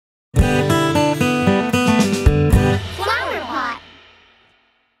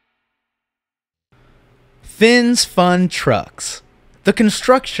Finn's Fun Trucks, The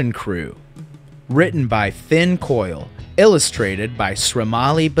Construction Crew. Written by Finn Coyle, illustrated by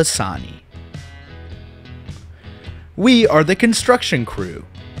Srimali Basani. We are the construction crew.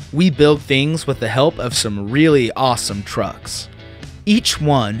 We build things with the help of some really awesome trucks. Each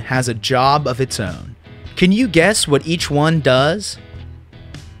one has a job of its own. Can you guess what each one does?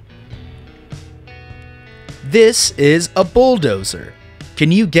 This is a bulldozer.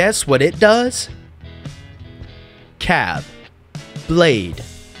 Can you guess what it does? Cab, blade,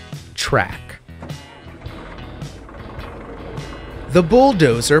 track. The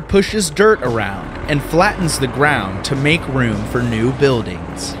bulldozer pushes dirt around and flattens the ground to make room for new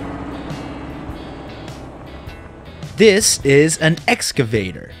buildings. This is an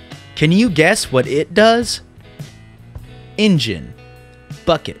excavator. Can you guess what it does? Engine,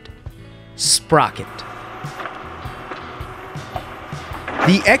 bucket, sprocket.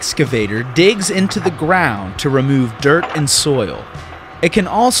 The excavator digs into the ground to remove dirt and soil. It can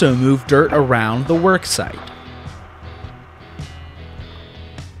also move dirt around the worksite.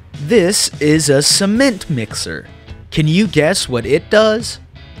 This is a cement mixer. Can you guess what it does?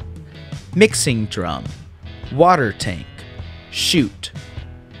 Mixing drum, water tank, chute.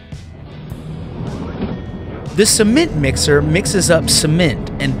 The cement mixer mixes up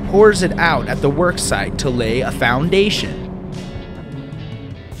cement and pours it out at the worksite to lay a foundation.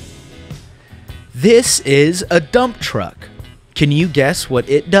 This is a dump truck. Can you guess what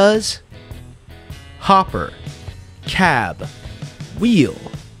it does? Hopper, cab, wheel.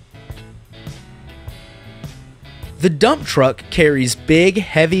 The dump truck carries big,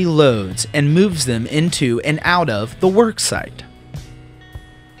 heavy loads and moves them into and out of the worksite.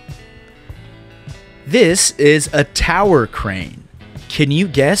 This is a tower crane. Can you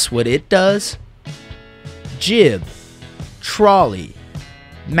guess what it does? Jib, trolley,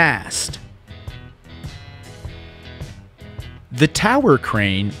 mast. The tower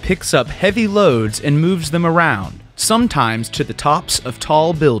crane picks up heavy loads and moves them around, sometimes to the tops of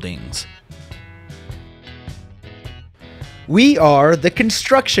tall buildings. We are the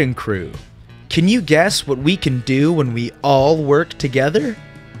construction crew. Can you guess what we can do when we all work together?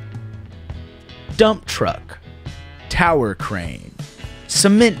 Dump truck, tower crane,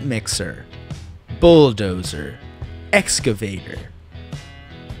 cement mixer, bulldozer, excavator.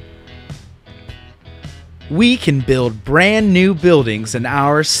 We can build brand new buildings in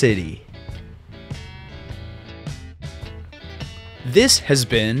our city. This has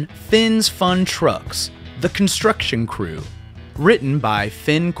been Finn's Fun Trucks, The Construction Crew. Written by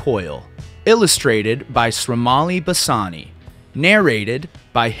Finn Coyle. Illustrated by Srimali Basani. Narrated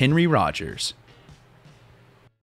by Henry Rogers.